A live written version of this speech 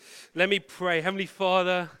Let me pray. Heavenly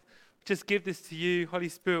Father, just give this to you. Holy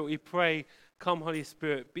Spirit, we pray. Come, Holy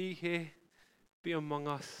Spirit, be here, be among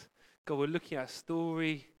us. God, we're looking at a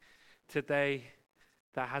story today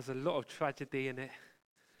that has a lot of tragedy in it.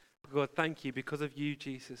 But God, thank you. Because of you,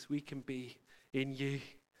 Jesus, we can be in you.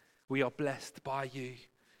 We are blessed by you.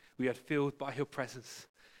 We are filled by your presence.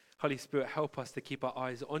 Holy Spirit, help us to keep our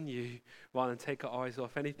eyes on you rather than take our eyes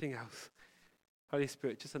off anything else. Holy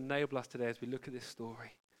Spirit, just enable us today as we look at this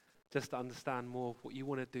story, just to understand more of what you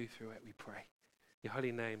want to do through it, we pray. In your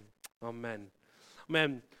holy name, amen.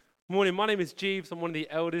 Amen. Morning, my name is Jeeves. I'm one of the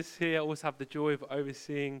elders here. I always have the joy of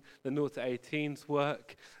overseeing the 0 to 18s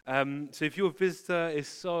work. So if you're a visitor, it's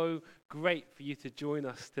so great for you to join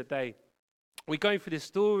us today. We're going through this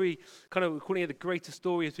story, we're calling it the greater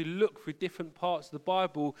story, as we look through different parts of the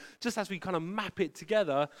Bible, just as we kind of map it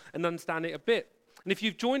together and understand it a bit. And if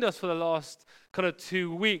you've joined us for the last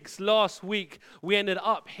 2 weeks, last week we ended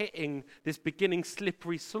up hitting this beginning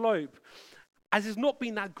slippery slope, as it's not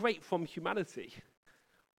been that great from humanity.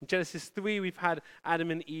 In Genesis 3, we've had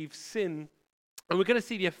Adam and Eve sin, and we're going to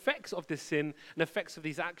see the effects of this sin and effects of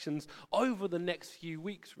these actions over the next few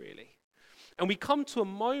weeks, really. And we come to a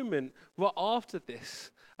moment right after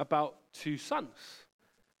this about 2 sons.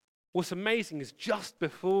 What's amazing is just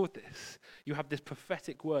before this, you have this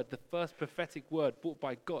prophetic word, the first prophetic word brought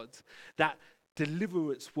by God, that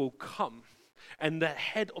deliverance will come. And the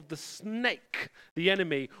head of the snake, the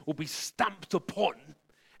enemy, will be stamped upon,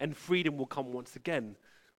 and freedom will come once again.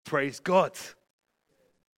 Praise God.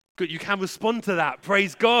 Good, you can respond to that.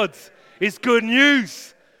 Praise God. It's good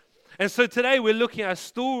news. And so today we're looking at a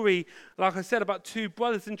story, like I said, about 2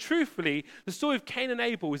 brothers. And truthfully, the story of Cain and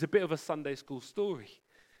Abel is a bit of a Sunday school story.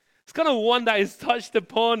 It's one that is touched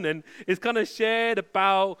upon and is shared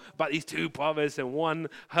about these 2 brothers, and one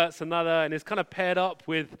hurts another, and it's paired up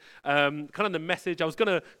with the message. I was going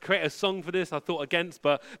to create a song for this, I thought against,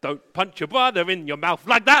 but don't punch your brother in your mouth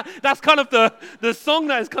like that. That's the song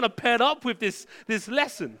that is paired up with this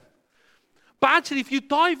lesson. But actually, if you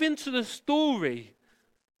dive into the story,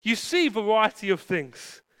 you see a variety of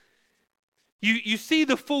things. You see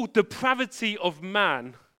the full depravity of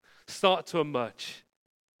man start to emerge.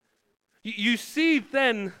 You see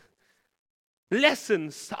then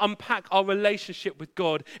lessons to unpack our relationship with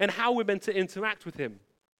God and how we're meant to interact with him.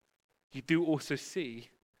 You do also see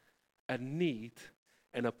a need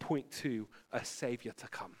and a point to a Savior to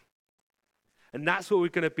come. And that's what we're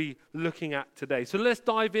going to be looking at today. So let's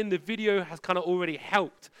dive in. The video has already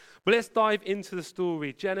helped. But let's dive into the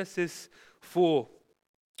story. Genesis 4.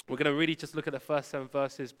 We're going to really just look at the first 7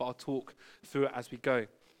 verses, but I'll talk through it as we go.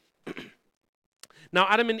 Now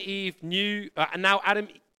Adam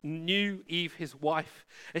knew Eve, his wife,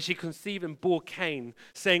 and she conceived and bore Cain,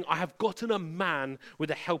 saying, I have gotten a man with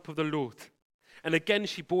the help of the Lord. And again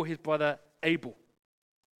she bore his brother Abel.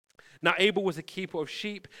 Now Abel was a keeper of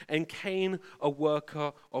sheep, and Cain a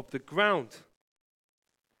worker of the ground.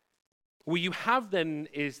 What you have then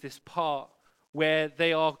is this part where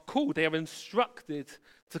they are called, they are instructed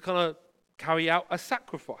to carry out a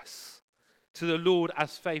sacrifice to the Lord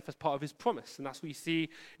as faith, as part of his promise. And that's what you see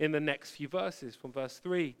in the next few verses, from verse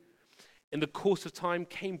 3. In the course of time,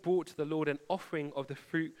 Cain brought to the Lord an offering of the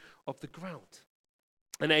fruit of the ground.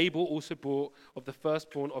 And Abel also brought of the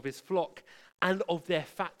firstborn of his flock and of their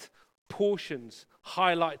fat portions.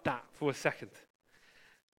 Highlight that for a second.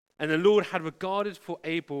 And the Lord had regarded for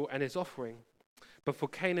Abel and his offering, but for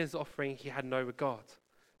Cain and his offering he had no regard.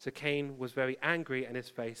 So Cain was very angry, and his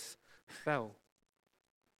face fell.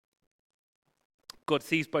 God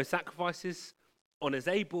sees both sacrifices, honors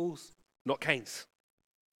Abel's, not Cain's.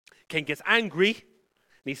 Cain gets angry,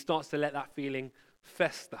 and he starts to let that feeling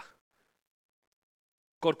fester.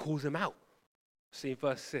 God calls him out. See in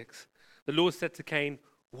verse 6. The Lord said to Cain,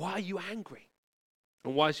 why are you angry?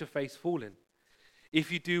 And why is your face fallen?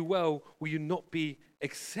 If you do well, will you not be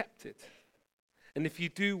accepted? And if you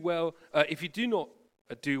do not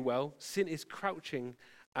do well, sin is crouching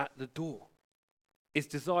at the door. Its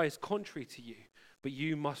desire is contrary to you, but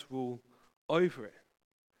you must rule over it.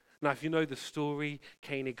 Now, if you know the story,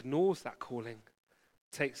 Cain ignores that calling,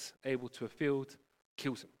 takes Abel to a field,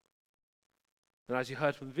 kills him. And as you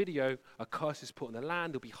heard from the video, a curse is put on the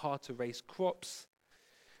land. It'll be hard to raise crops.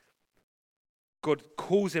 God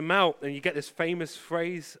calls him out, and you get this famous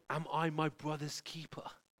phrase, am I my brother's keeper?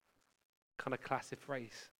 Classic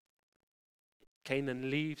phrase. Cain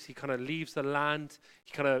then leaves. He leaves the land.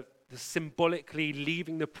 He symbolically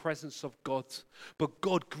leaving the presence of God. But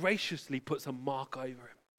God graciously puts a mark over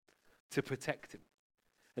him to protect him.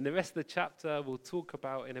 And the rest of the chapter we'll talk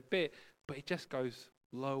about in a bit, but it just goes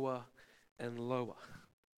lower and lower.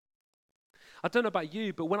 I don't know about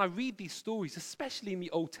you, but when I read these stories, especially in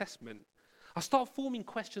the Old Testament, I start forming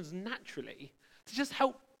questions naturally to just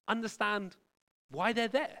help understand why they're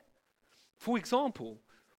there. For example,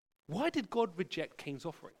 why did God reject Cain's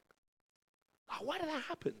offering? Why did that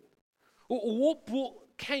happen? Or what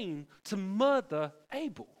brought Cain to murder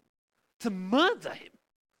Abel? To murder him?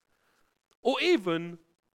 Or even,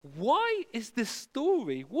 why is this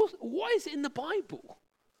story, why is it in the Bible?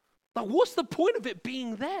 Like, what's the point of it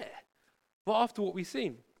being there? Well, after what we've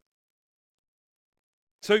seen.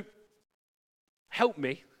 So, help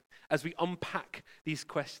me as we unpack these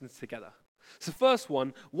questions together. So first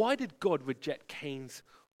one, why did God reject Cain's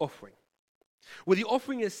offering? Well, the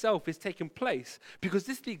offering itself is taking place because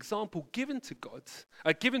this is the example given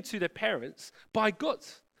to their parents by God.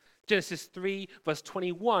 Genesis 3, verse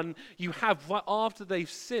 21, you have, right after they've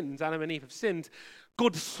sinned, Adam and Eve have sinned,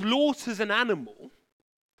 God slaughters an animal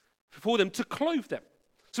for them to clothe them.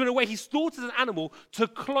 So in a way, he slaughters an animal to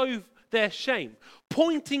clothe their shame,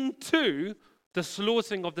 pointing to the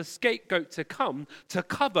slaughtering of the scapegoat to come to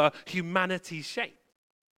cover humanity's shame.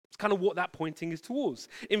 It's kind of what that pointing is towards.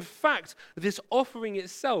 In fact, this offering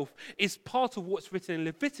itself is part of what's written in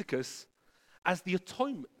Leviticus as the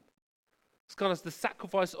atonement. It's kind of the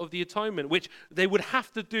sacrifice of the atonement, which they would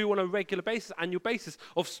have to do on a regular basis, annual basis,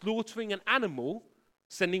 of slaughtering an animal,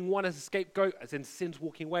 sending one as a scapegoat, as in sins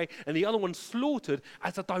walking away, and the other one slaughtered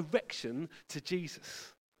as a direction to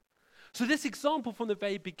Jesus. So this example from the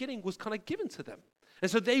very beginning was kind of given to them.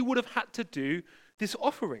 And so they would have had to do this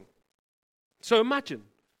offering. So imagine,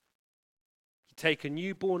 you take a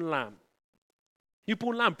newborn lamb,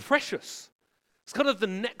 precious. It's kind of the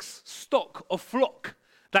next stock of flock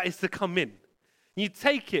that is to come in. You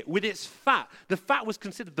take it with its fat. The fat was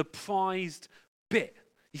considered the prized bit.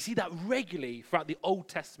 You see that regularly throughout the Old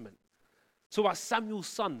Testament. So about Samuel's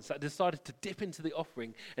sons that decided to dip into the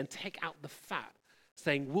offering and take out the fat,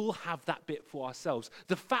 saying, we'll have that bit for ourselves.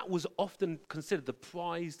 The fat was often considered the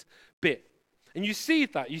prized bit. And you see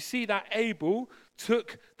that Abel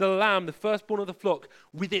took the lamb, the firstborn of the flock,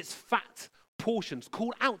 with its fat portions,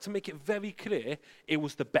 called out to make it very clear it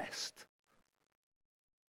was the best.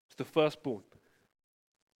 It's the firstborn.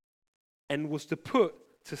 And was to put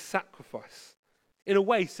to sacrifice. In a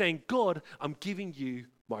way saying, God, I'm giving you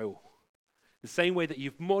my all. The same way that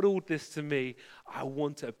you've modeled this to me, I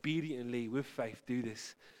want to obediently, with faith, do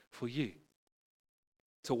this for you.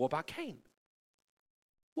 So what about Cain?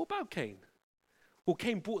 Well,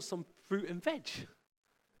 Cain brought some fruit and veg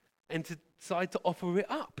and decided to offer it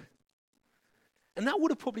up. And that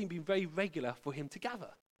would have probably been very regular for him to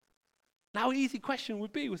gather. Now, an easy question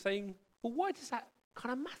would be, we're saying, well, why does that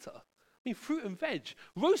kind of matter? I mean, fruit and veg,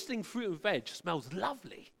 roasting fruit and veg smells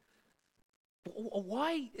lovely.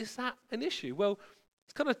 Why is that an issue? Well,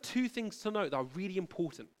 it's kind of two things to note that are really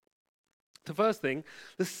important. The first thing,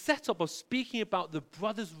 the setup of speaking about the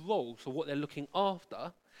brothers' roles or what they're looking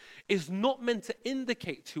after is not meant to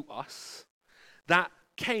indicate to us that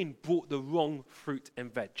Cain brought the wrong fruit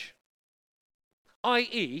and veg.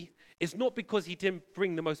 I.e., it's not because he didn't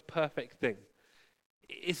bring the most perfect thing.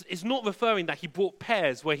 It's not referring that he brought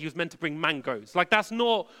pears where he was meant to bring mangoes. Like, that's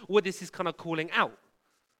not what this is kind of calling out.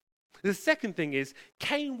 The second thing is,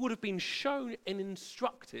 Cain would have been shown and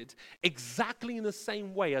instructed exactly in the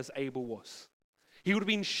same way as Abel was. He would have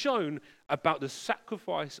been shown about the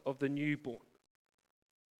sacrifice of the newborn.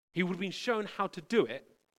 He would have been shown how to do it,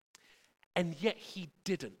 and yet he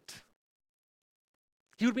didn't.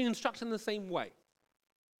 He would have been instructed in the same way.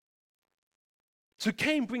 So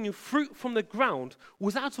Cain bringing fruit from the ground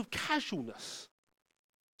was out of casualness.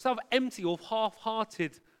 It's out of empty or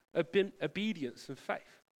half-hearted obedience and faith.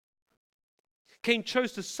 Cain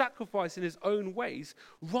chose to sacrifice in his own ways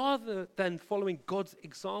rather than following God's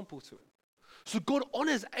example to him. So God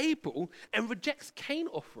honors Abel and rejects Cain's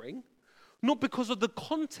offering, not because of the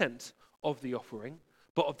content of the offering,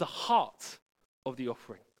 but of the heart of the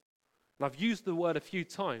offering. And I've used the word a few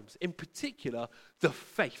times, in particular, the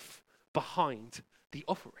faith behind the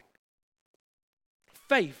offering.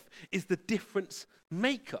 Faith is the difference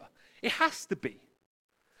maker. It has to be.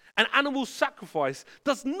 An animal sacrifice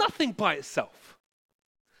does nothing by itself,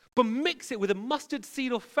 but mix it with a mustard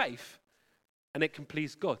seed of faith, and it can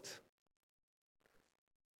please God.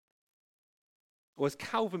 Or as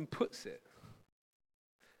Calvin puts it,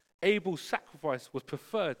 Abel's sacrifice was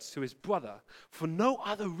preferred to his brother for no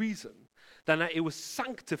other reason than that it was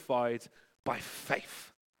sanctified by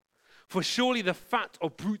faith. For surely the fat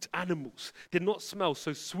of brute animals did not smell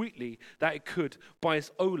so sweetly that it could, by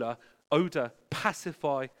its odor,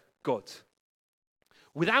 pacify God.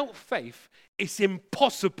 Without faith, it's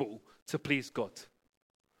impossible to please God.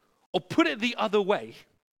 Or put it the other way,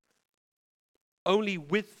 Only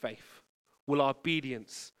with faith will our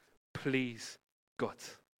obedience please God.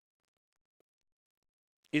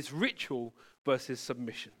 It's ritual versus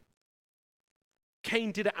submission.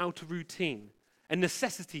 Cain did it out of routine and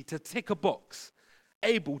necessity to tick a box.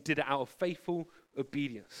 Abel did it out of faithful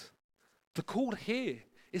obedience. The call here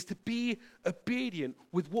is to be obedient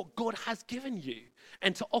with what God has given you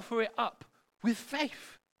and to offer it up with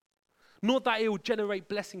faith. Not that it will generate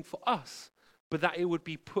blessing for us, but that it would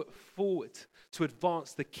be put forward to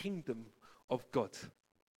advance the kingdom of God.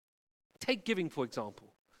 Take giving, for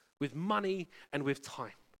example, with money and with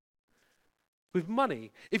time. With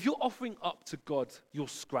money, if you're offering up to God your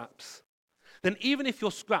scraps, then even if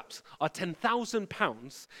your scraps are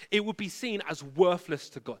 £10,000, it would be seen as worthless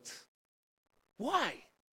to God. Why?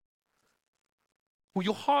 Well,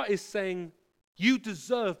 your heart is saying, you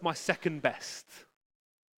deserve my second best.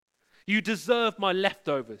 You deserve my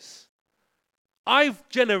leftovers. I've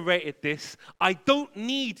generated this. I don't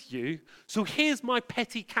need you. So here's my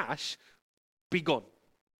petty cash. Be gone.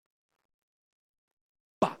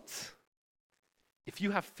 But if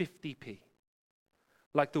you have 50p,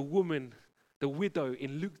 like the woman, the widow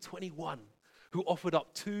in Luke 21, who offered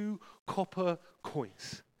up 2 copper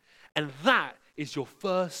coins, and that is your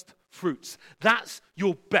first fruits, that's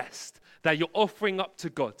your best that you're offering up to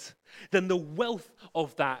God, then the wealth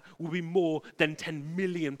of that will be more than £10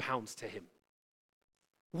 million to him.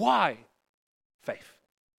 Why? Faith.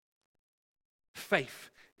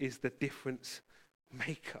 Faith is the difference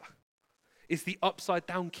maker. It's the upside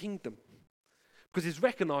down kingdom. Because it's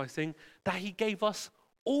recognizing that he gave us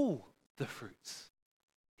all the fruits.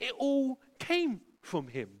 It all came from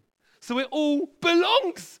him. So it all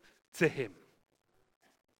belongs to him.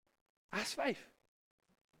 That's faith.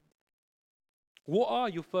 What are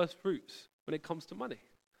your first fruits when it comes to money?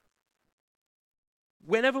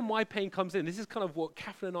 Whenever my pay comes in, this is kind of what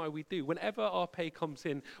Catherine and we do. Whenever our pay comes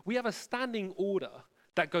in, we have a standing order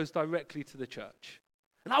that goes directly to the church.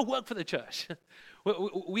 And I work for the church.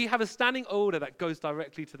 We have a standing order that goes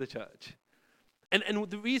directly to the church. And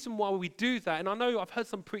the reason why we do that, and I know I've heard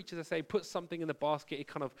some preachers that say, put something in the basket, it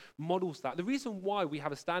kind of models that. The reason why we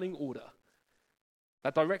have a standing order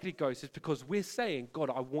that directly goes is because we're saying, God,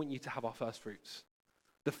 I want you to have our first fruits.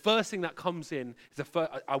 The first thing that comes in is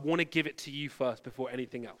I want to give it to you first before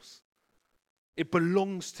anything else. It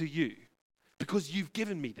belongs to you because you've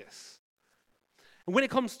given me this. And when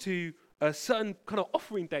it comes to certain kind of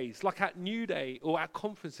offering days, like at New Day or at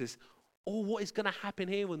conferences, or what is going to happen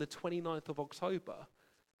here on the 29th of October,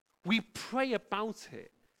 we pray about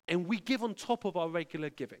it and we give on top of our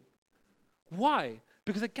regular giving. Why?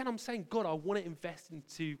 Because again, I'm saying, God, I want to invest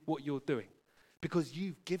into what you're doing because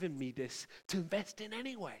you've given me this to invest in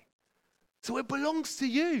anyway. So it belongs to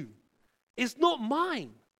you. It's not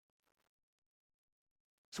mine.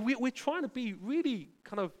 So we're trying to be really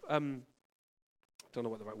kind of, I don't know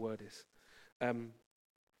what the right word is,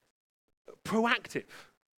 proactive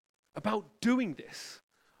about doing this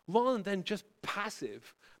rather than just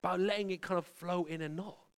passive about letting it kind of flow in and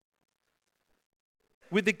not.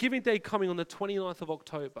 With the giving day coming on the 29th of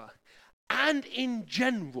October, and in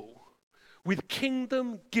general, with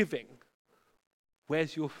kingdom giving,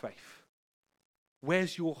 where's your faith?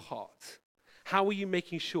 Where's your heart? How are you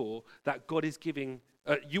making sure that God is giving,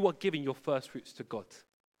 you are giving your first fruits to God?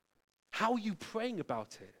 How are you praying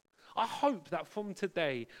about it? I hope that from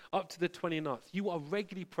today up to the 29th, you are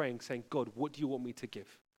regularly praying, saying, God, what do you want me to give?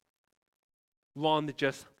 Rather than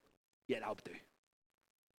just, yeah, that'll do.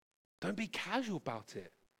 Don't be casual about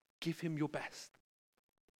it. Give him your best.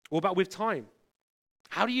 What about with time?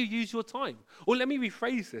 How do you use your time? Or let me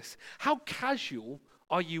rephrase this. How casual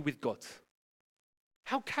are you with God?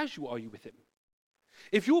 How casual are you with him?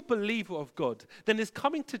 If you're a believer of God, then is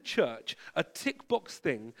coming to church a tick box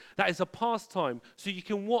thing that is a pastime so you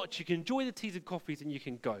can watch, you can enjoy the teas and coffees and you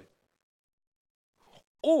can go?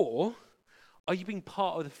 Or are you being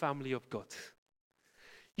part of the family of God?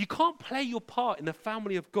 You can't play your part in the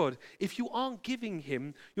family of God if you aren't giving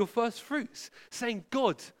him your first fruits, saying,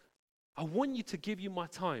 God, I want you to give you my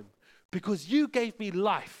time because you gave me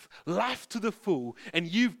life to the full, and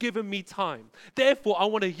you've given me time. Therefore, I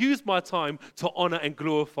want to use my time to honor and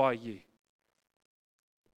glorify you.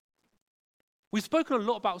 We've spoken a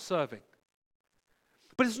lot about serving,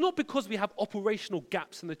 but it's not because we have operational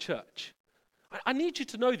gaps in the church. I need you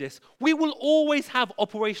to know this. We will always have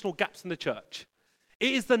operational gaps in the church.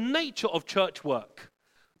 It is the nature of church work.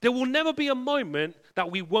 There will never be a moment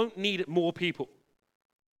that we won't need more people.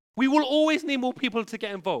 We will always need more people to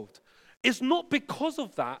get involved. It's not because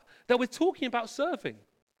of that we're talking about serving.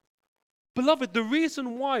 Beloved, the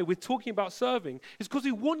reason why we're talking about serving is because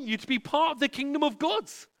we want you to be part of the kingdom of God.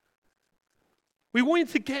 We want you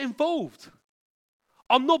to get involved.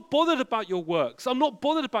 I'm not bothered about your works. I'm not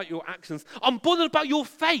bothered about your actions. I'm bothered about your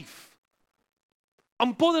faith.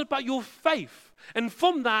 I'm bothered about your faith. And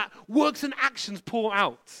from that, works and actions pour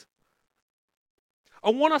out. I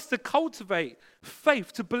want us to cultivate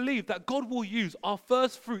faith to believe that God will use our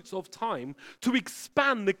first fruits of time to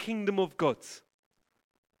expand the kingdom of God.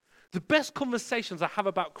 The best conversations I have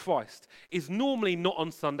about Christ is normally not on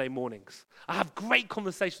Sunday mornings. I have great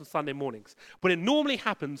conversations Sunday mornings, but it normally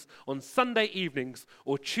happens on Sunday evenings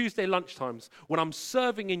or Tuesday lunchtimes when I'm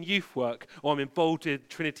serving in youth work or I'm involved in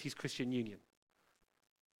Trinity's Christian Union.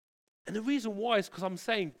 And the reason why is because I'm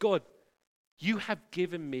saying, God, you have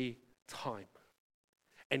given me time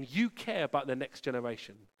and you care about the next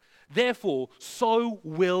generation. Therefore, so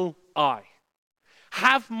will I.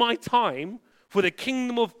 Have my time for the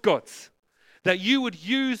kingdom of God, that you would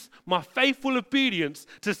use my faithful obedience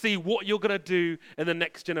to see what you're going to do in the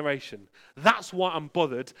next generation. That's why I'm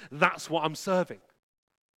bothered. That's what I'm serving.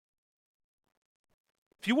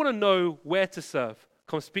 If you want to know where to serve,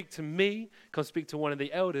 come speak to me, come speak to one of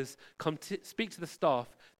the elders, speak to the staff.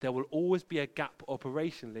 There will always be a gap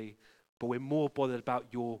operationally, but we're more bothered about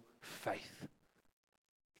your faith.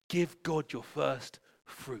 Give God your first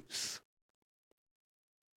fruits.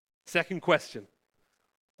 Second question,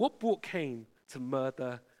 what brought Cain to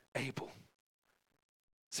murder Abel?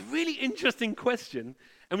 It's a really interesting question,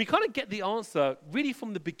 and we kind of get the answer really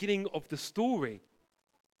from the beginning of the story.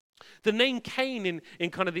 The name Cain in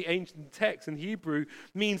kind of the ancient text in Hebrew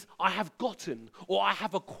means I have gotten or I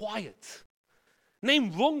have acquired.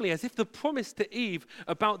 Named wrongly as if the promise to Eve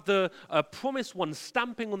about the promised one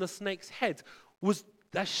stamping on the snake's head was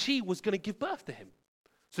that she was going to give birth to him.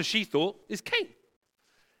 So she thought, it's Cain.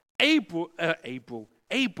 Abel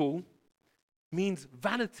means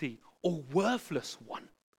vanity or worthless one.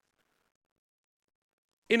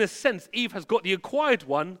 In a sense, Eve has got the acquired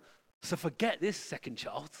one, so forget this second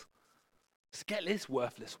child. Let's get this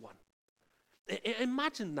worthless one.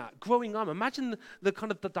 Imagine that growing up. Imagine the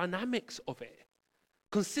kind of the dynamics of it.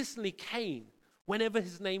 Consistently, Cain, whenever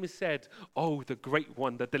his name is said, oh, the great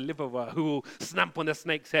one, the deliverer who will snap on the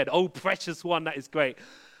snake's head. Oh, precious one, that is great.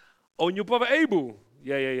 Oh, and your brother Abel.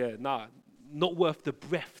 Yeah. Nah, not worth the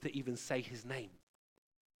breath to even say his name.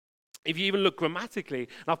 If you even look grammatically,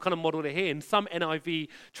 and I've kind of modeled it here, in some NIV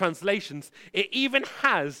translations, it even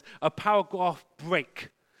has a paragraph break.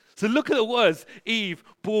 So look at the words, Eve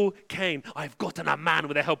bore Cain. I've gotten a man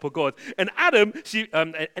with the help of God. And Adam,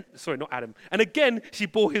 not Adam. And again, she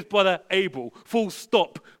bore his brother Abel. Full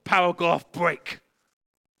stop, paragraph break.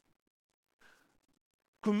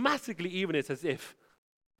 Grammatically, even it's as if,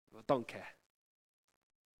 I don't care.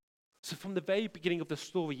 So from the very beginning of the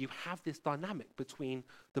story, you have this dynamic between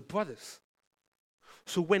the brothers.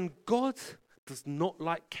 So when God does not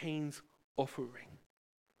like Cain's offering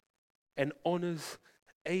and honors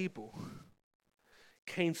Abel,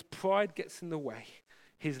 Cain's pride gets in the way.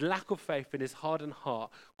 His lack of faith and his hardened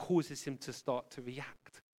heart causes him to start to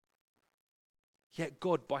react. Yet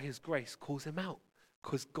God, by his grace, calls him out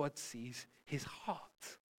because God sees his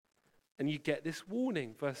heart. And you get this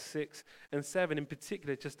warning, verse 6 and 7 in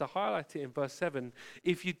particular, just to highlight it in verse 7.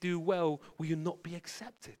 If you do well, will you not be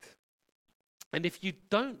accepted? And if you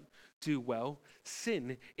don't do well,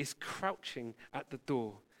 sin is crouching at the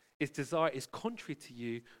door. Its desire is contrary to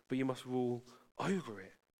you, but you must rule over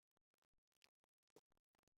it.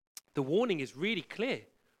 The warning is really clear.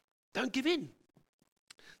 Don't give in.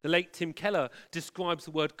 The late Tim Keller describes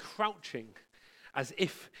the word crouching as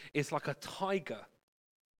if it's like a tiger,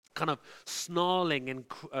 kind of snarling and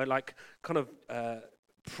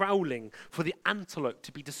prowling for the antelope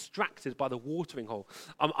to be distracted by the watering hole.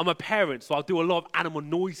 I'm a parent, so I'll do a lot of animal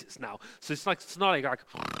noises now. So it's like snarling, like,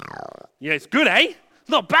 yeah, it's good, eh? It's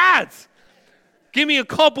not bad. Give me a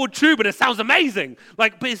cardboard tube and it sounds amazing.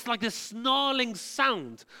 But it's like this snarling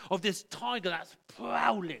sound of this tiger that's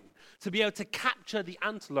prowling to be able to capture the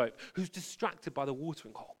antelope who's distracted by the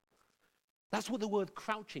watering hole. That's what the word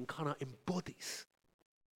crouching kind of embodies.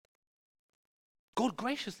 God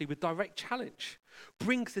graciously, with direct challenge,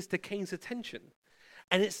 brings this to Cain's attention.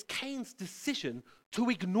 And it's Cain's decision to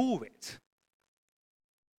ignore it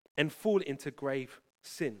and fall into grave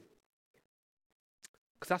sin.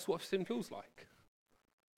 Because that's what sin feels like.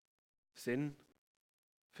 Sin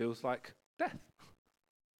feels like death.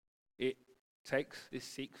 It seeks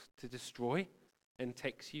to destroy and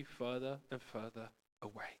takes you further and further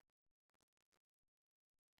away.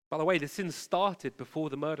 By the way, the sin started before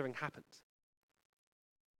the murdering happened.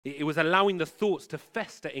 It was allowing the thoughts to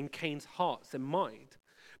fester in Cain's hearts and mind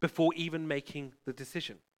before even making the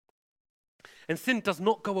decision. And sin does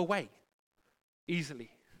not go away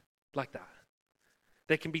easily like that.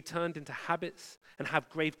 They can be turned into habits and have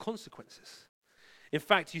grave consequences. In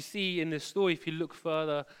fact, you see in this story, if you look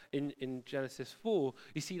further in Genesis 4,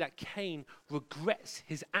 you see that Cain regrets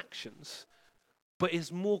his actions, but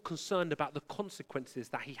is more concerned about the consequences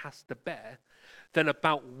that he has to bear than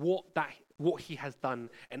about what he has done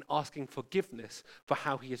and asking forgiveness for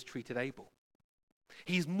how he has treated Abel.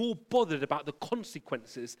 He's more bothered about the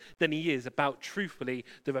consequences than he is about, truthfully,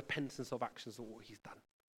 the repentance of actions of what he's done.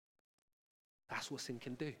 That's what sin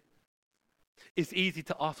can do. It's easy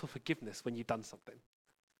to ask for forgiveness when you've done something,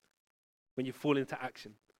 when you fall into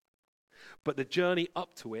action. But the journey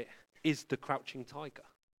up to it is the crouching tiger,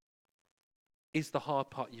 is the hard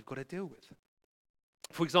part you've got to deal with.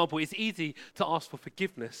 For example, it's easy to ask for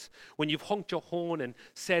forgiveness when you've honked your horn and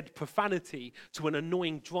said profanity to an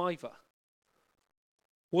annoying driver.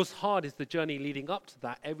 What's hard is the journey leading up to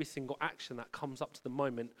that, every single action that comes up to the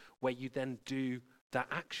moment where you then do that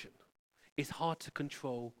action. It's hard to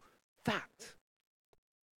control that.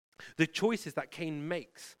 The choices that Cain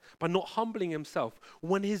makes by not humbling himself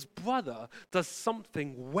when his brother does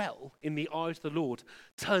something well in the eyes of the Lord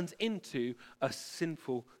turns into a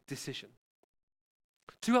sinful decision.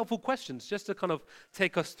 Two helpful questions just to kind of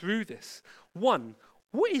take us through this. One,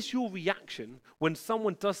 what is your reaction when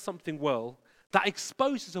someone does something well that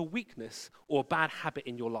exposes a weakness or a bad habit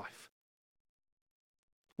in your life?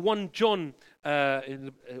 1 John,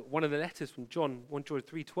 in one of the letters from John, 1 John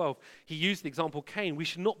 3:12, he used the example Cain. We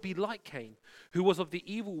should not be like Cain, who was of the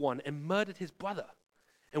evil one and murdered his brother.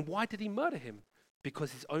 And why did he murder him?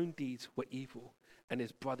 Because his own deeds were evil and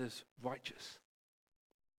his brother's righteous.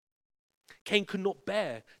 Cain could not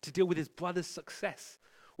bear to deal with his brother's success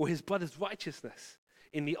or his brother's righteousness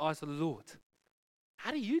in the eyes of the Lord. How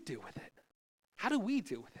do you deal with it? How do we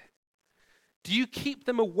deal with it? Do you keep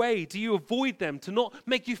them away? Do you avoid them to not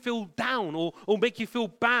make you feel down or make you feel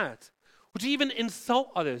bad? Or do you even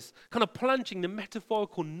insult others, kind of plunging the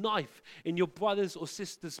metaphorical knife in your brother's or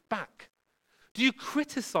sister's back? Do you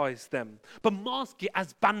criticize them, but mask it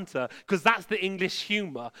as banter because that's the English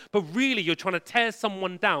humor, but really you're trying to tear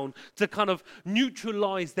someone down to kind of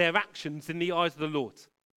neutralize their actions in the eyes of the Lord?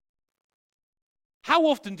 How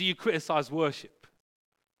often do you criticize worship?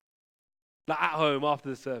 Like at home after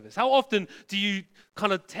the service. How often do you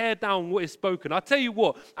kind of tear down what is spoken? I tell you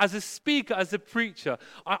what, as a speaker, as a preacher,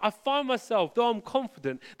 I find myself, though I'm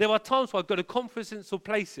confident, there are times where I go to conferences or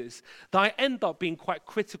places that I end up being quite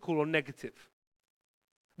critical or negative.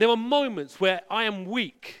 There are moments where I am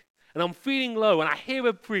weak and I'm feeling low and I hear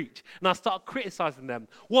a preach and I start criticizing them.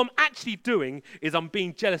 What I'm actually doing is I'm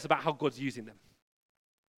being jealous about how God's using them.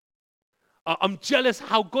 I'm jealous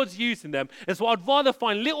how God's using them. And so I'd rather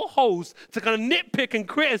find little holes to kind of nitpick and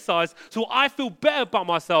criticize so I feel better about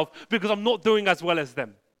myself because I'm not doing as well as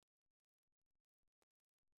them.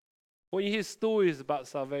 When you hear stories about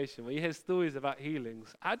salvation, when you hear stories about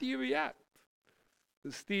healings, how do you react?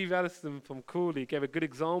 Steve Allison from Crawley gave a good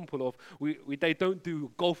example of they don't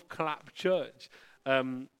do golf clap church.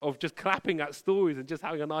 Of just clapping at stories and just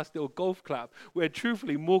having a nice little golf clap, where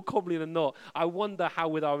truthfully, more commonly than not, I wonder how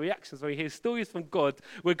with our reactions, when we hear stories from God,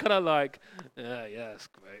 we're kind of like, yeah, it's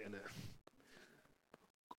great, isn't it?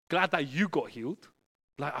 Glad that you got healed.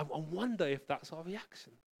 Like, I wonder if that's our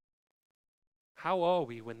reaction. How are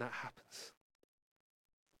we when that happens?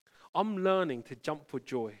 I'm learning to jump for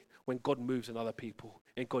joy when God moves in other people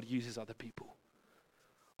and God uses other people.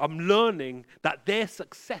 I'm learning that their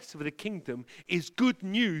success with the kingdom is good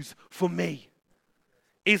news for me.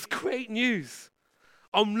 It's great news.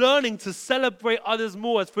 I'm learning to celebrate others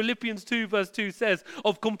more, as Philippians 2 verse 2 says,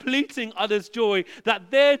 of completing others' joy, that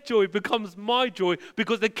their joy becomes my joy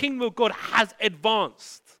because the kingdom of God has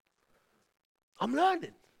advanced. I'm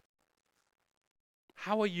learning.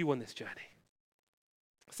 How are you on this journey?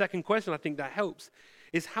 Second question I think that helps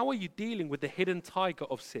is, how are you dealing with the hidden tiger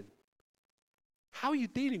of sin? How are you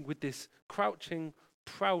dealing with this crouching,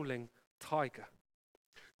 prowling tiger?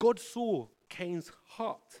 God saw Cain's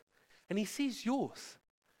heart, and he sees yours,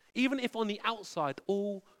 even if on the outside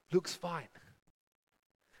all looks fine.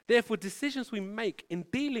 Therefore, decisions we make in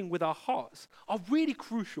dealing with our hearts are really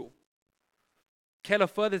crucial. Keller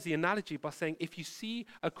furthers the analogy by saying, if you see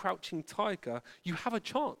a crouching tiger, you have a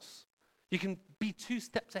chance. You can be 2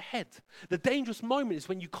 steps ahead. The dangerous moment is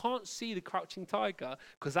when you can't see the crouching tiger,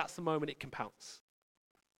 because that's the moment it can pounce.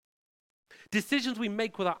 Decisions we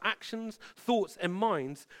make with our actions, thoughts, and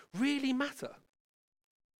minds really matter.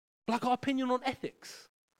 Like our opinion on ethics.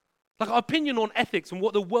 Like our opinion on ethics and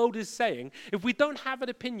what the world is saying. If we don't have an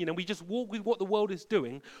opinion and we just walk with what the world is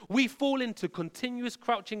doing, we fall into continuous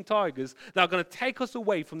crouching tigers that are going to take us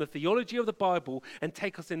away from the theology of the Bible and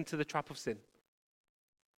take us into the trap of sin.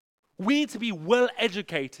 We need to be well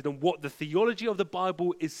educated on what the theology of the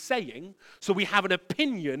Bible is saying so we have an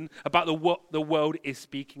opinion about what the world is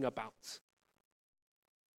speaking about.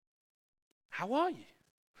 How are you?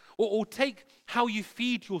 Or take how you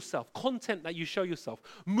feed yourself, content that you show yourself,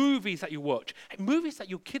 movies that you watch, movies that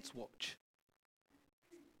your kids watch.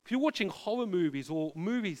 If you're watching horror movies or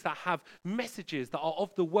movies that have messages that are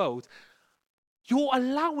of the world, you're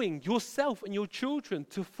allowing yourself and your children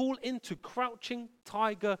to fall into crouching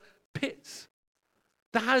tiger pits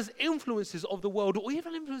that has influences of the world or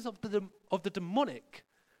even influences of the demonic.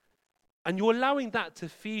 And you're allowing that to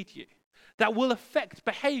feed you. That will affect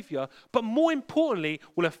behavior, but more importantly,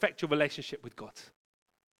 will affect your relationship with God.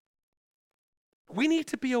 We need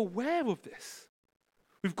to be aware of this.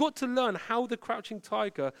 We've got to learn how the crouching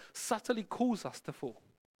tiger subtly calls us to fall.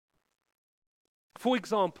 For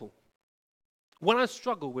example, when I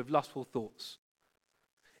struggle with lustful thoughts,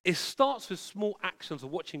 it starts with small actions of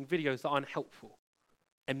watching videos that are unhelpful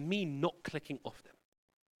and me not clicking off them.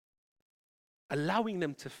 Allowing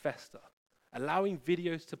them to fester, allowing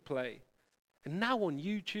videos to play. And now on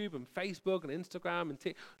YouTube and Facebook and Instagram and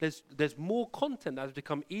TikTok, there's more content that has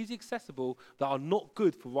become easily accessible that are not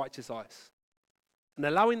good for righteous eyes. And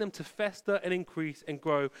allowing them to fester and increase and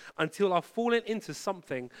grow until I've fallen into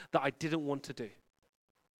something that I didn't want to do.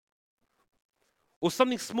 Or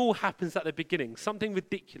something small happens at the beginning, something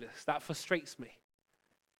ridiculous that frustrates me.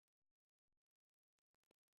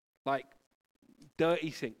 Like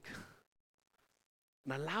dirty sink.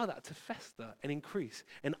 And allow that to fester and increase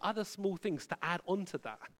and other small things to add onto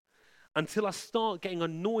that until I start getting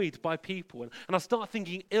annoyed by people and I start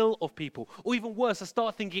thinking ill of people. Or even worse, I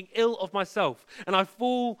start thinking ill of myself and I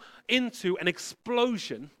fall into an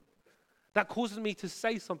explosion that causes me to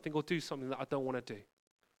say something or do something that I don't want to do.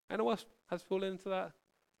 Anyone else has fallen into that?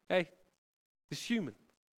 Hey, it's human,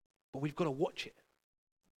 but we've got to watch it.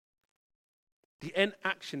 The end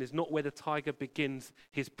action is not where the tiger begins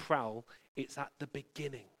his prowl, it's at the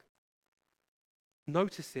beginning.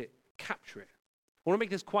 Notice it, capture it. I want to make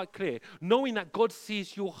this quite clear. Knowing that God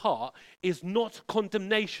sees your heart is not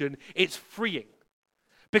condemnation, it's freeing.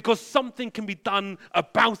 Because something can be done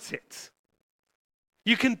about it.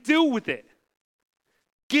 You can deal with it.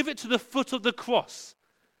 Give it to the foot of the cross.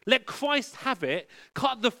 Let Christ have it.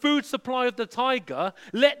 Cut the food supply of the tiger.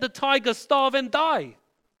 Let the tiger starve and die.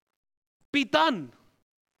 Be done.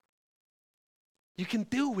 You can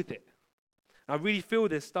deal with it. I really feel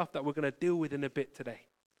there's stuff that we're going to deal with in a bit today.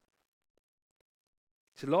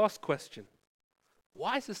 So last question.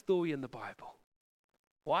 Why is the story in the Bible?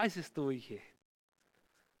 Why is this story here?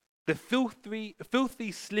 The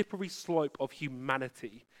filthy, slippery slope of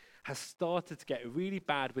humanity has started to get really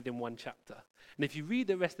bad within one chapter. And if you read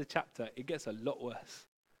the rest of the chapter, it gets a lot worse.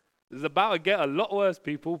 It's about to get a lot worse,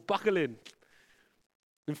 people. Buckle in.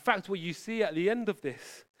 In fact, what you see at the end of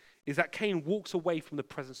this is that Cain walks away from the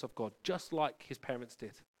presence of God, just like his parents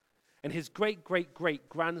did. And his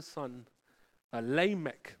great-great-great-grandson,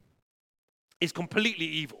 Lamech, is completely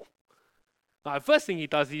evil. Now, the first thing he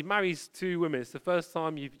does, he marries two women. It's the first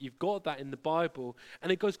time you've got that in the Bible.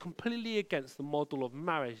 And it goes completely against the model of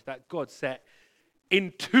marriage that God set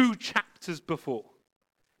in 2 chapters before.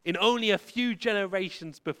 In only a few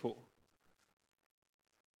generations before.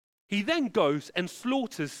 He then goes and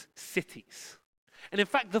slaughters cities. And in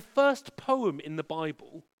fact, the first poem in the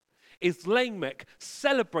Bible is Lamech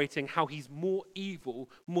celebrating how he's more evil,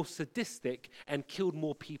 more sadistic, and killed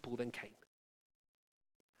more people than Cain.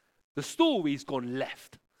 The story's gone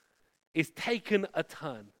left. It's taken a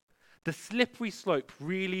turn. The slippery slope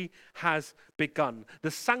really has begun.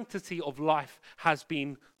 The sanctity of life has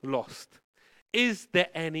been lost. Is there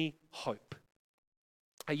any hope?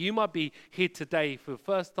 You might be here today for the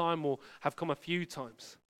first time or have come a few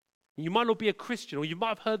times. You might not be a Christian, or you might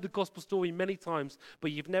have heard the gospel story many times,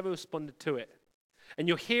 but you've never responded to it. And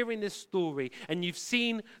you're hearing this story, and you've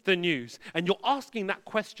seen the news, and you're asking that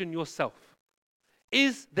question yourself.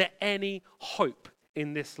 Is there any hope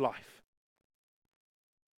in this life?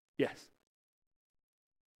 Yes.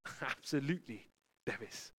 Absolutely, there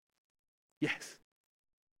is. Yes.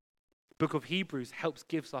 The book of Hebrews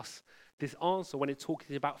gives us this answer when it's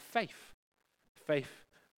talking about faith. Faith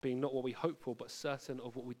being not what we hope for, but certain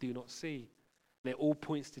of what we do not see. And it all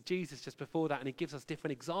points to Jesus just before that, and it gives us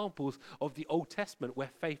different examples of the Old Testament where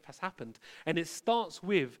faith has happened. And it starts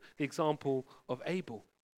with the example of Abel.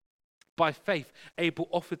 By faith, Abel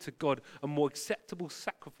offered to God a more acceptable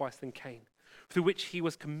sacrifice than Cain, through which he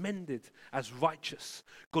was commended as righteous,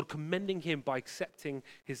 God commending him by accepting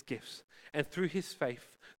his gifts. And through his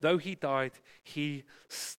faith, though he died, he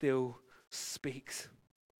still speaks.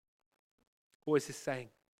 What is this saying?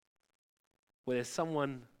 Well, there's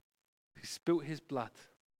someone who spilt his blood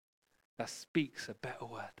that speaks a better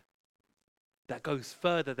word, that goes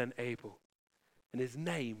further than Abel. And his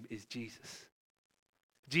name is Jesus.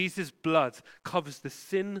 Jesus' blood covers the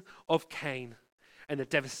sin of Cain and the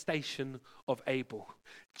devastation of Abel.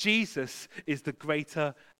 Jesus is the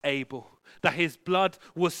greater Abel, that his blood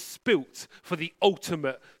was spilt for the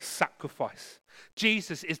ultimate sacrifice.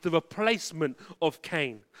 Jesus is the replacement of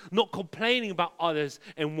Cain, not complaining about others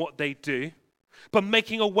and what they do, but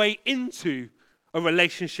making a way into a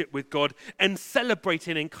relationship with God and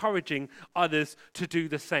celebrating and encouraging others to do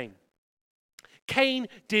the same. Cain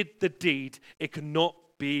did the deed, it could not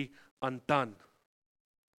be undone.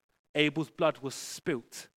 Abel's blood was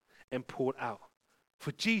spilt and poured out.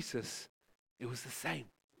 For Jesus, it was the same.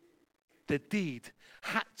 The deed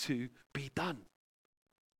had to be done.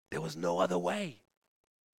 There was no other way.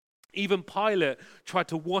 Even Pilate tried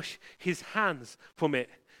to wash his hands from it,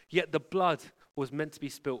 yet the blood was meant to be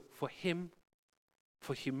spilt for him,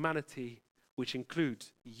 for humanity, which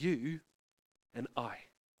includes you and I,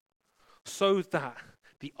 so that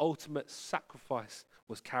the ultimate sacrifice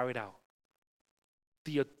was carried out.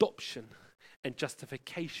 The adoption and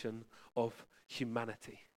justification of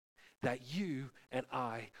humanity, that you and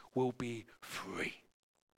I will be free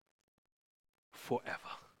forever.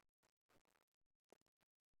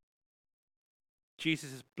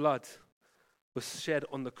 Jesus' blood was shed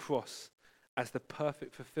on the cross as the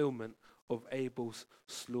perfect fulfillment of Abel's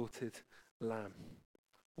slaughtered lamb.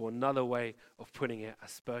 Or another way of putting it,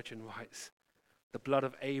 as Spurgeon writes, the blood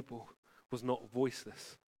of Abel was not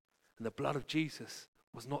voiceless, and the blood of Jesus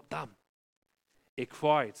was not dumb. It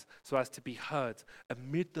cried so as to be heard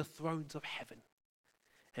amid the thrones of heaven.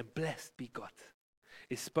 And blessed be God.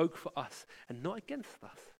 It spoke for us and not against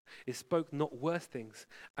us. It spoke not worse things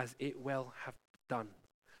as it well have done,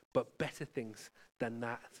 but better things than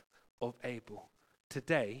that of Abel.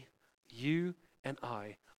 Today, you and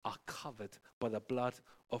I are covered by the blood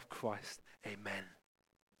of Christ. Amen.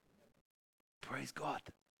 Praise God.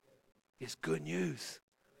 It's good news.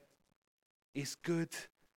 It's good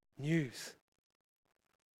news.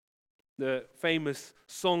 The famous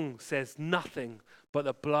song says, nothing but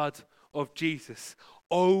the blood of Jesus.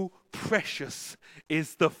 Oh, precious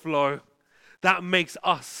is the flow that makes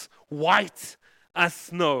us white as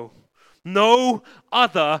snow. No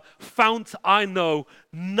other fount I know,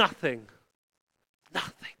 nothing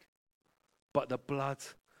but the blood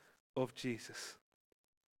of Jesus.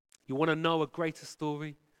 You want to know a greater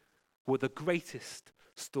story? Well, the greatest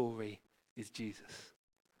story is Jesus.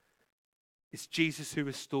 It's Jesus who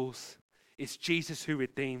restores. It's Jesus who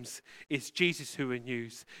redeems. It's Jesus who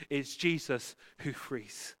renews. It's Jesus who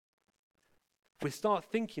frees. If we start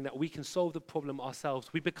thinking that we can solve the problem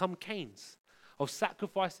ourselves, we become Cains of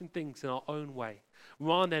sacrificing things in our own way,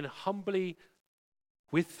 rather than humbly,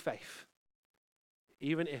 with faith,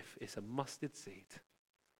 even if it's a mustard seed,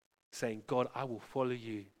 saying, God, I will follow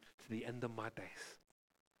you to the end of my days.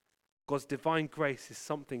 God's divine grace is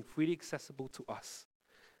something freely accessible to us.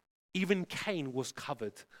 Even Cain was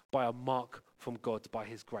covered by a mark from God by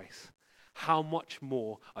his grace. How much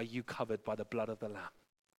more are you covered by the blood of the Lamb?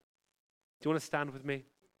 Do you want to stand with me?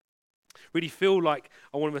 Really feel like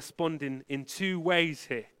I want to respond in two ways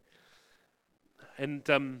here. And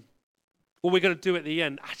what we're going to do at the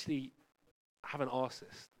end, actually, I haven't asked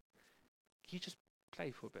this. Can you just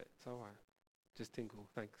play for a bit? It's all right. Just tinkle.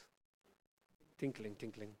 Thanks. Tinkling,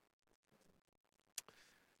 tinkling.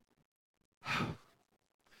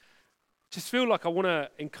 Just feel like I want to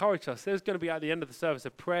encourage us. There's going to be at the end of the service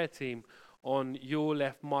a prayer team on your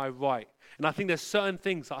left, my right. And I think there's certain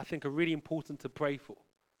things that I think are really important to pray for.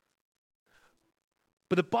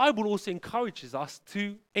 But the Bible also encourages us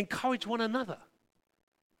to encourage one another.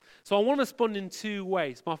 So I want to respond in two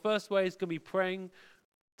ways. My first way is going to be praying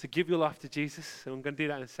to give your life to Jesus, and I'm going to do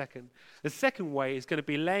that in a second. The second way is going to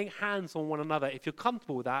be laying hands on one another, if you're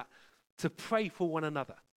comfortable with that, to pray for one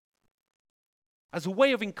another. As a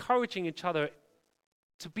way of encouraging each other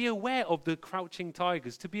to be aware of the crouching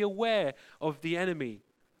tigers, to be aware of the enemy,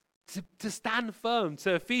 to stand firm.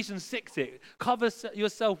 So Ephesians 6, cover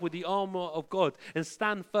yourself with the armor of God and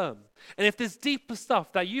stand firm. And if there's deeper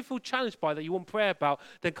stuff that you feel challenged by, that you want prayer about,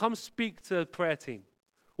 then come speak to the prayer team.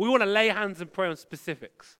 We want to lay hands and pray on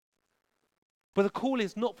specifics. But the call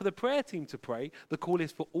is not for the prayer team to pray. The call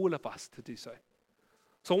is for all of us to do so.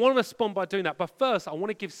 So I want to respond by doing that. But first, I want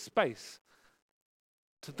to give space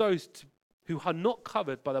to those who are not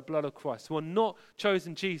covered by the blood of Christ, who are not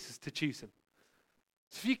chosen Jesus to choose him.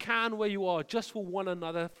 So if you can, where you are, just for one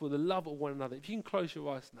another, for the love of one another, if you can close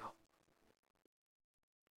your eyes now.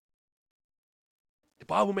 The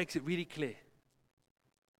Bible makes it really clear.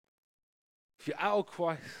 If you're out of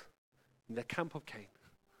Christ, in the camp of Cain.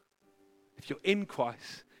 If you're in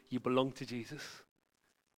Christ, you belong to Jesus.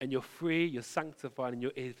 And you're free, you're sanctified, and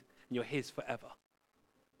you're his forever.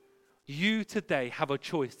 You today have a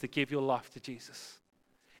choice to give your life to Jesus.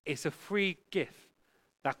 It's a free gift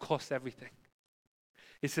that costs everything.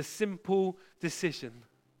 It's a simple decision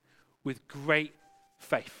with great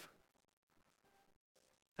faith.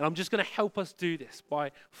 And I'm just going to help us do this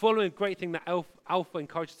by following a great thing that Alpha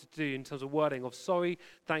encourages us to do in terms of wording of sorry,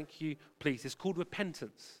 thank you, please. It's called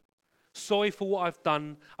repentance. Sorry for what I've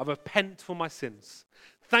done. I repent for my sins.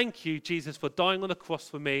 Thank you, Jesus, for dying on the cross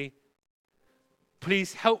for me.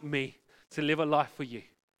 Please help me to live a life for you.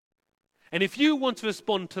 And if you want to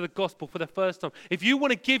respond to the gospel for the first time, if you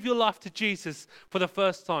want to give your life to Jesus for the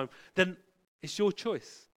first time, then it's your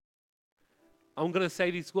choice. I'm going to say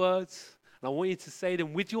these words, and I want you to say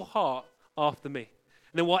them with your heart after me.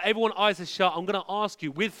 And then while everyone's eyes are shut, I'm going to ask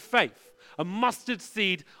you with faith, a mustard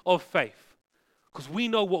seed of faith, because we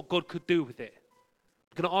know what God could do with it.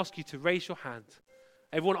 I'm going to ask you to raise your hand.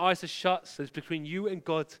 Everyone's eyes are shut, so it's between you and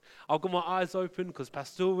God. I've got my eyes open because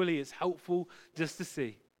pastorally it's helpful just to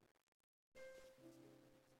see.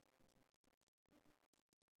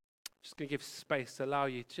 Just going to give space to allow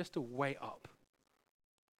you just to wait up.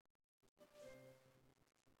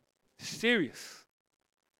 Serious.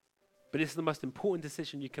 But it's the most important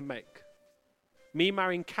decision you can make. Me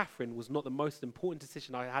marrying Catherine was not the most important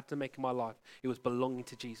decision I had to make in my life. It was belonging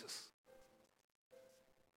to Jesus.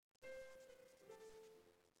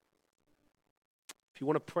 If you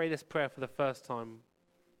want to pray this prayer for the first time,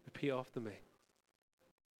 repeat after me.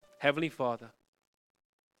 Heavenly Father,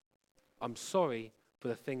 I'm sorry for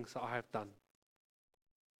the things that I have done.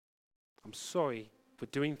 I'm sorry for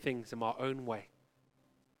doing things in my own way.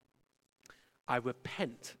 I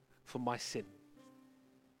repent for my sin.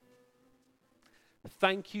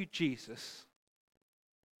 Thank you, Jesus.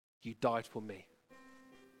 You died for me.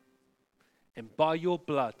 And by your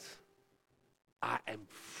blood, I am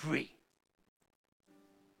free.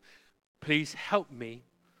 Please help me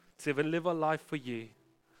to live a life for you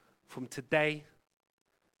from today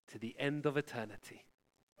to the end of eternity,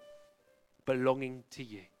 belonging to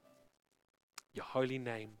you. Your holy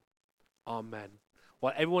name, amen.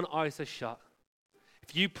 While everyone's eyes are shut,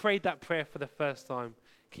 if you prayed that prayer for the first time,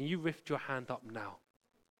 can you lift your hand up now?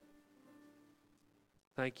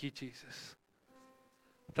 Thank you, Jesus.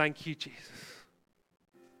 Thank you, Jesus.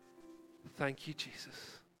 Thank you,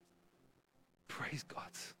 Jesus. Praise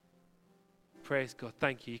God. Praise God.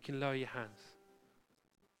 Thank you. You can lower your hands.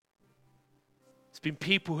 It's been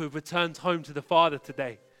people who have returned home to the Father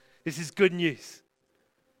today. This is good news.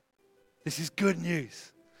 This is good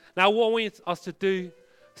news. Now, what I want us to do,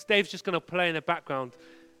 Dave's just going to play in the background.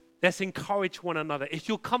 Let's encourage one another. If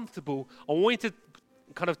you're comfortable, I want you to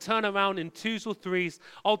kind of turn around in twos or threes.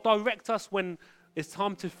 I'll direct us when it's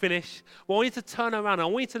time to finish. I want you to turn around. I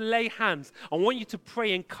want you to lay hands. I want you to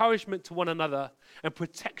pray encouragement to one another and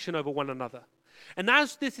protection over one another. And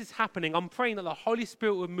as this is happening, I'm praying that the Holy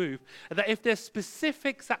Spirit will move, and that if there's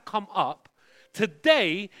specifics that come up,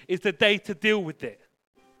 today is the day to deal with it.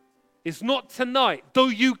 It's not tonight, though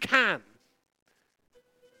you can.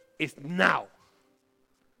 It's now.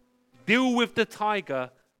 Deal with the tiger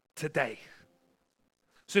today.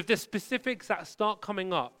 So if there's specifics that start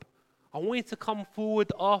coming up, I want you to come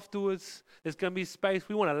forward afterwards. There's going to be space.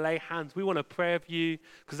 We want to lay hands. We want to pray with you,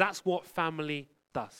 because that's what family